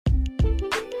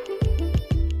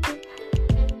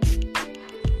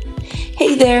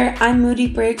Hey there, I'm Moody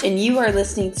Bridge, and you are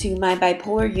listening to My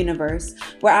Bipolar Universe,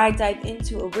 where I dive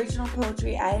into original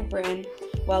poetry I have written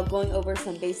while going over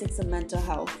some basics of mental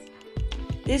health.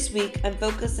 This week, I'm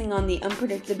focusing on the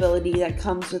unpredictability that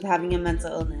comes with having a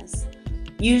mental illness.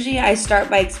 Usually, I start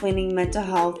by explaining mental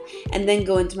health and then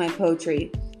go into my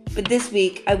poetry. But this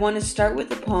week, I want to start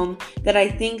with a poem that I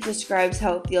think describes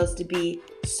how it feels to be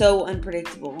so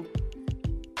unpredictable.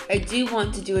 I do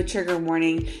want to do a trigger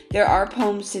warning. There are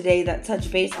poems today that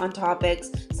touch base on topics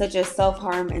such as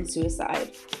self-harm and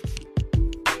suicide.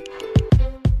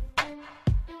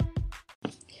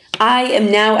 I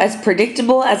am now as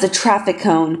predictable as a traffic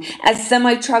cone. As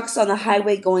semi-trucks on the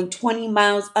highway going 20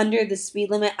 miles under the speed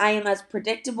limit, I am as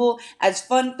predictable as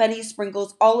funfetti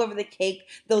sprinkles all over the cake.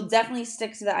 They'll definitely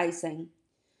stick to the icing.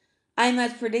 I'm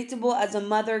as predictable as a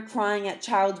mother crying at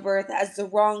childbirth, as the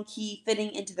wrong key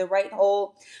fitting into the right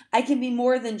hole. I can be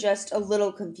more than just a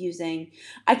little confusing.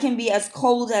 I can be as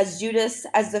cold as Judas,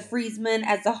 as the freezeman,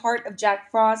 as the heart of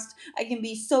Jack Frost. I can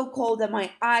be so cold that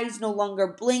my eyes no longer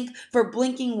blink, for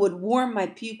blinking would warm my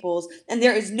pupils, and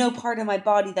there is no part of my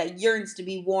body that yearns to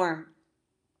be warm.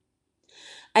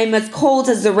 I am as cold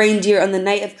as the reindeer on the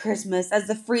night of Christmas, as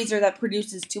the freezer that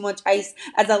produces too much ice,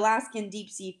 as Alaskan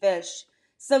deep-sea fish.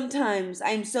 Sometimes I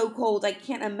am so cold I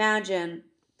can't imagine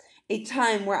a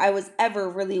time where I was ever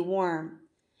really warm.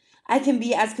 I can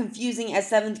be as confusing as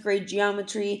 7th grade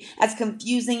geometry, as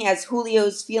confusing as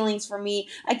Julio's feelings for me.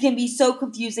 I can be so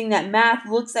confusing that math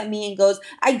looks at me and goes,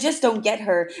 "I just don't get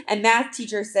her." And math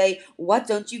teachers say, "What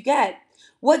don't you get?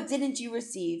 What didn't you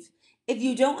receive?" If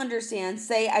you don't understand,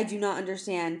 say, "I do not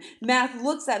understand." Math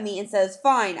looks at me and says,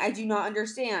 "Fine, I do not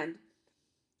understand."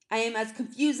 I am as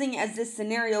confusing as this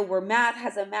scenario where math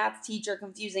has a math teacher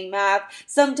confusing math.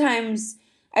 Sometimes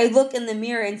I look in the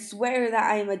mirror and swear that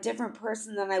I am a different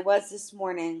person than I was this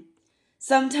morning.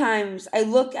 Sometimes I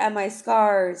look at my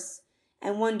scars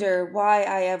and wonder why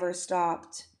I ever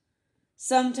stopped.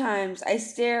 Sometimes I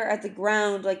stare at the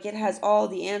ground like it has all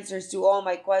the answers to all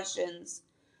my questions.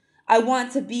 I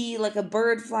want to be like a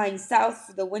bird flying south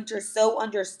for the winter so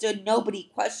understood nobody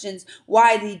questions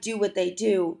why they do what they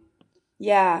do.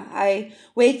 Yeah, I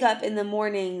wake up in the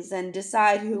mornings and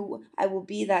decide who I will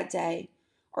be that day,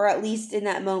 or at least in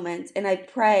that moment, and I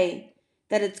pray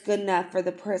that it's good enough for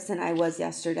the person I was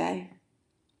yesterday.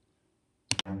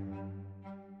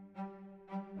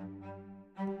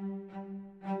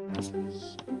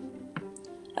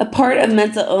 A part of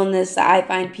mental illness that I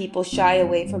find people shy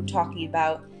away from talking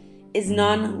about is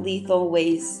non-lethal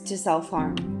ways to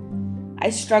self-harm. I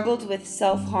struggled with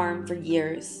self-harm for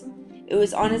years. It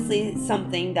was honestly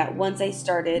something that once I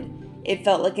started, it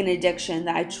felt like an addiction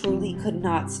that I truly could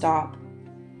not stop.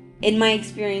 In my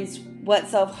experience, what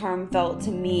self-harm felt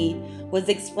to me was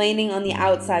explaining on the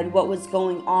outside what was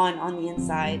going on the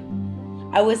inside.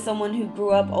 I was someone who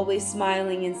grew up always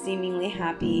smiling and seemingly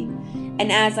happy,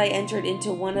 and as I entered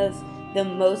into one of the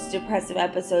most depressive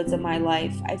episodes of my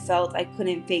life, I felt I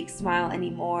couldn't fake smile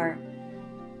anymore.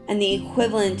 And the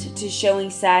equivalent to showing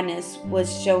sadness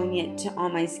was showing it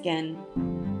on my skin.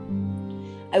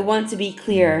 I want to be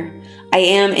clear, I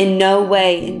am in no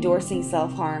way endorsing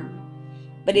self-harm,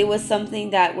 but it was something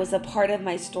that was a part of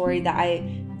my story that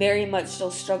I very much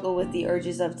still struggle with the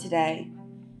urges of today.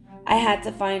 I had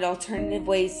to find alternative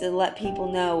ways to let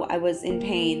people know I was in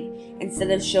pain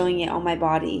instead of showing it on my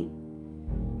body.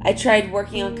 I tried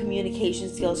working on communication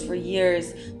skills for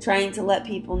years, trying to let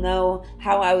people know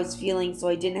how I was feeling so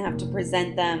I didn't have to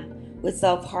present them with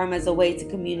self-harm as a way to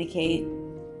communicate.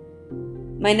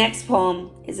 My next poem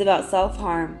is about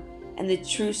self-harm and the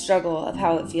true struggle of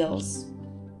how it feels.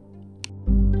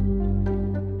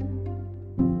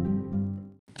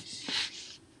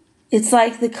 It's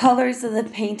like the colors of the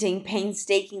painting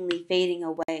painstakingly fading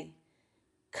away.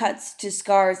 Cuts to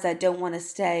scars that don't want to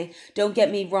stay. Don't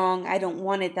get me wrong, I don't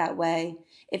want it that way.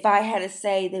 If I had a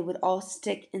say, they would all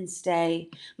stick and stay.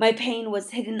 My pain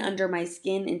was hidden under my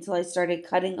skin until I started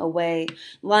cutting away.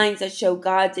 Lines that show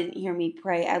God didn't hear me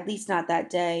pray, at least not that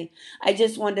day. I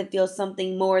just wanted to feel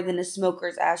something more than a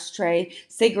smoker's ashtray.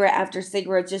 Cigarette after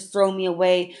cigarette just throw me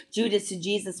away. Judas to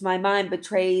Jesus my mind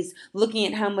betrays, looking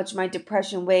at how much my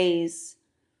depression weighs.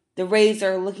 The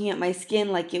razor looking at my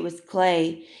skin like it was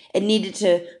clay. It needed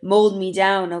to mold me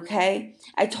down, okay?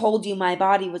 I told you my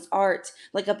body was art,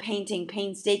 like a painting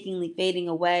painstakingly fading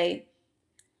away.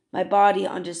 My body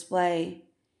on display.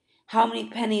 How many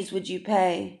pennies would you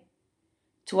pay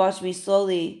to watch me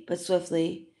slowly but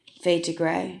swiftly fade to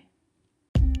gray?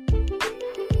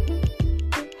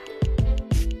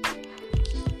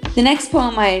 The next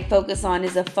poem I focus on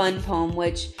is a fun poem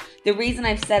which The reason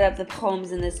I've set up the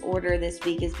poems in this order this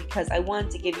week is because I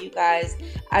want to give you guys,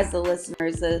 as the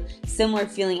listeners, a similar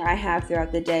feeling I have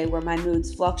throughout the day where my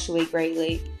moods fluctuate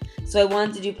greatly. So I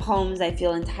wanted to do poems I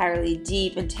feel entirely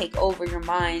deep and take over your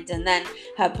mind, and then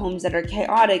have poems that are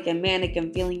chaotic and manic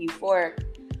and feeling euphoric.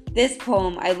 This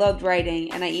poem I loved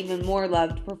writing, and I even more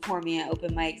loved performing at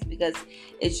open mics because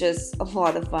it's just a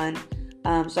lot of fun.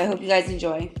 So I hope you guys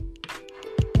enjoy.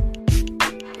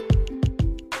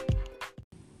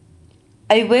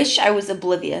 I wish I was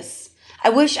oblivious. I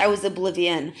wish I was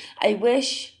oblivion. I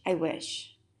wish. I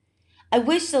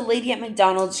wish the lady at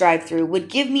McDonald's drive-thru would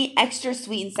give me extra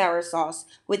sweet and sour sauce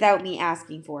without me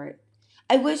asking for it.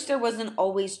 I wish there wasn't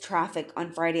always traffic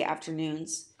on Friday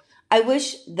afternoons. I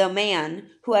wish the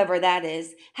man, whoever that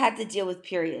is, had to deal with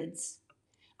periods.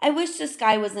 I wish the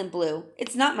sky wasn't blue.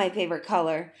 It's not my favorite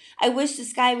color. I wish the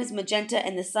sky was magenta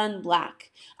and the sun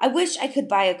black. I wish I could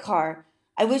buy a car.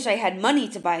 I wish I had money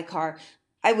to buy a car.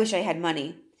 I wish I had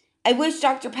money. I wish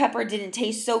Dr. Pepper didn't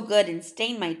taste so good and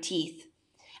stain my teeth.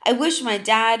 I wish my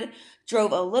dad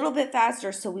drove a little bit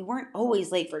faster so we weren't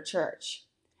always late for church.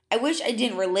 I wish I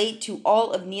didn't relate to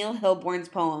all of Neil Hilborn's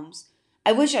poems.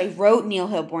 I wish I wrote Neil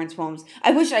Hilborn's poems.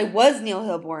 I wish I was Neil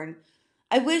Hilborn.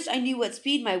 I wish I knew what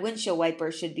speed my windshield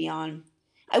wiper should be on.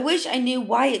 I wish I knew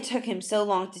why it took him so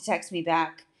long to text me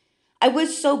back. I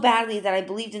wish so badly that I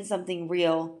believed in something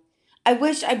real. I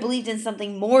wish I believed in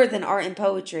something more than art and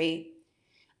poetry.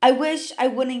 I wish I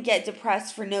wouldn't get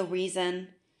depressed for no reason.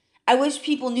 I wish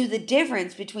people knew the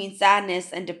difference between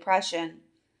sadness and depression.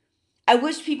 I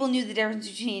wish people knew the difference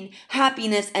between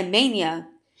happiness and mania.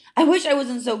 I wish I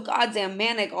wasn't so goddamn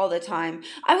manic all the time.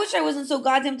 I wish I wasn't so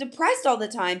goddamn depressed all the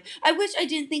time. I wish I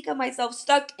didn't think of myself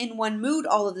stuck in one mood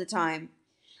all of the time.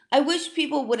 I wish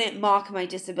people wouldn't mock my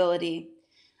disability.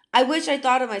 I wish I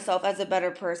thought of myself as a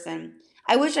better person.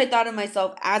 I wish I thought of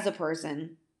myself as a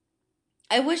person.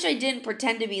 I wish I didn't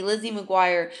pretend to be Lizzie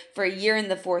McGuire for a year in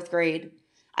the 4th grade.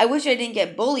 I wish I didn't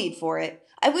get bullied for it.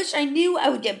 I wish I knew I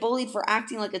would get bullied for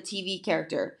acting like a TV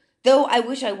character, though I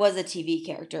wish I was a TV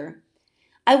character.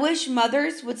 I wish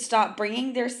mothers would stop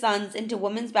bringing their sons into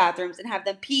women's bathrooms and have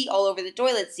them pee all over the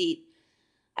toilet seat.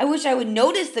 I wish I would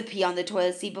notice the pee on the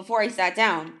toilet seat before I sat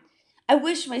down. I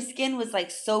wish my skin was like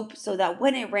soap so that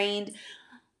when it rained,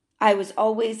 I was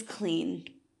always clean.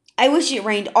 I wish it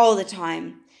rained all the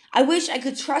time. I wish I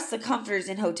could trust the comforters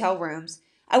in hotel rooms.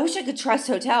 I wish I could trust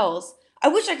hotels. I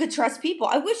wish I could trust people.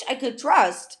 I wish I could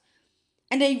trust.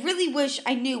 And I really wish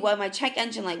I knew why my check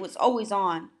engine light was always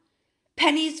on.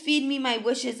 Pennies feed me my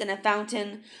wishes in a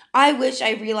fountain. I wish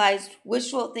I realized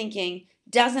wishful thinking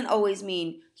doesn't always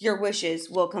mean your wishes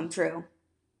will come true.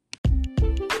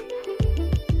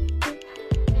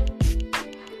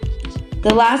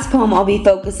 The last poem I'll be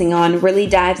focusing on really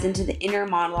dives into the inner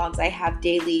monologues I have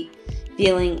daily,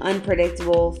 feeling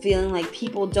unpredictable, feeling like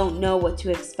people don't know what to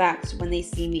expect when they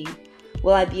see me.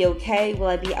 Will I be okay? Will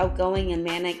I be outgoing and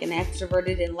manic and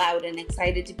extroverted and loud and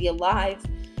excited to be alive?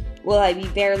 Will I be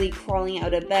barely crawling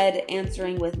out of bed,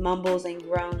 answering with mumbles and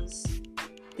groans?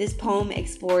 This poem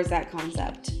explores that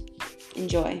concept.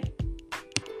 Enjoy.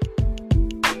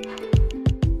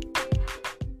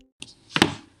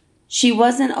 She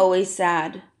wasn't always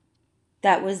sad.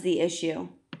 That was the issue.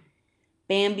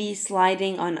 Bambi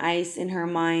sliding on ice in her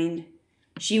mind.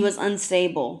 She was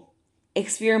unstable,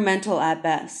 experimental at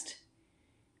best.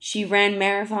 She ran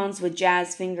marathons with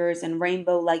jazz fingers and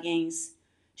rainbow leggings.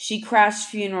 She crashed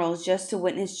funerals just to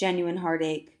witness genuine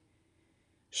heartache.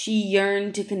 She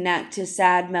yearned to connect to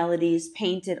sad melodies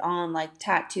painted on like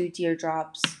tattooed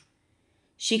teardrops.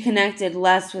 She connected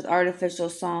less with artificial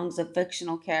songs of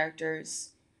fictional characters.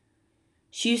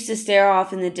 She used to stare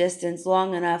off in the distance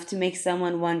long enough to make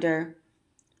someone wonder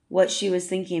what she was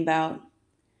thinking about.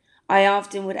 I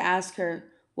often would ask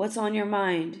her, "What's on your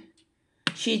mind?"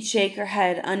 She'd shake her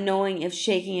head, unknowing if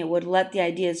shaking it would let the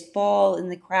ideas fall in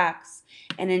the cracks,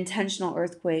 an intentional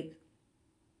earthquake.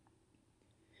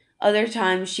 Other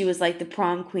times she was like the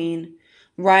prom queen,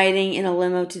 riding in a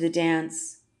limo to the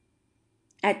dance.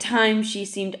 At times she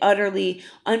seemed utterly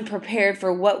unprepared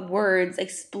for what words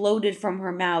exploded from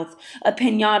her mouth, a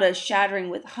piñata shattering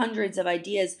with hundreds of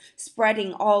ideas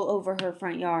spreading all over her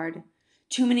front yard.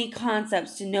 Too many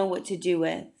concepts to know what to do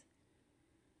with.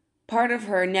 Part of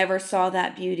her never saw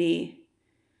that beauty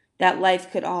that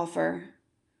life could offer.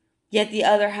 Yet the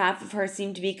other half of her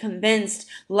seemed to be convinced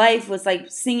life was like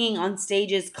singing on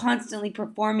stages, constantly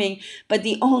performing, but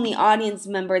the only audience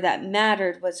member that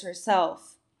mattered was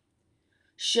herself.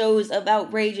 Shows of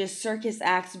outrageous circus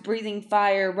acts, breathing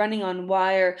fire, running on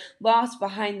wire, lost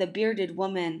behind the bearded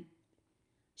woman.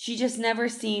 She just never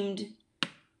seemed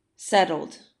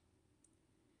settled.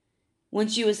 When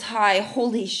she was high,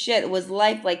 holy shit, was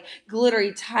life like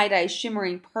glittery tie-dye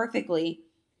shimmering perfectly.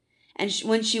 And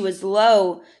when she was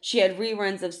low, she had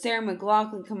reruns of Sarah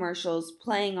McLachlan commercials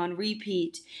playing on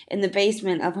repeat in the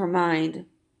basement of her mind.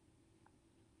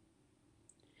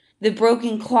 The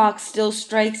broken clock still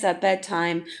strikes at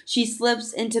bedtime. She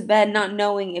slips into bed not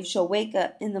knowing if she'll wake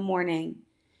up in the morning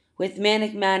with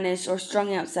manic madness or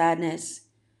strung out sadness.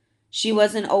 She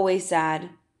wasn't always sad,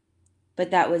 but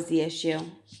that was the issue.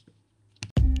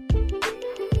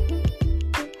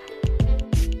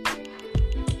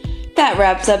 That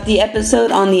wraps up the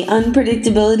episode on the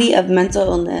unpredictability of mental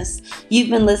illness.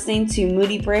 You've been listening to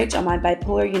Moody Bridge on My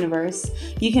Bipolar Universe.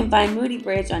 You can find Moody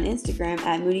Bridge on Instagram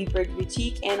at Moody Bridge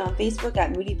Boutique and on Facebook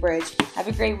at Moody Bridge. Have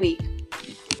a great week.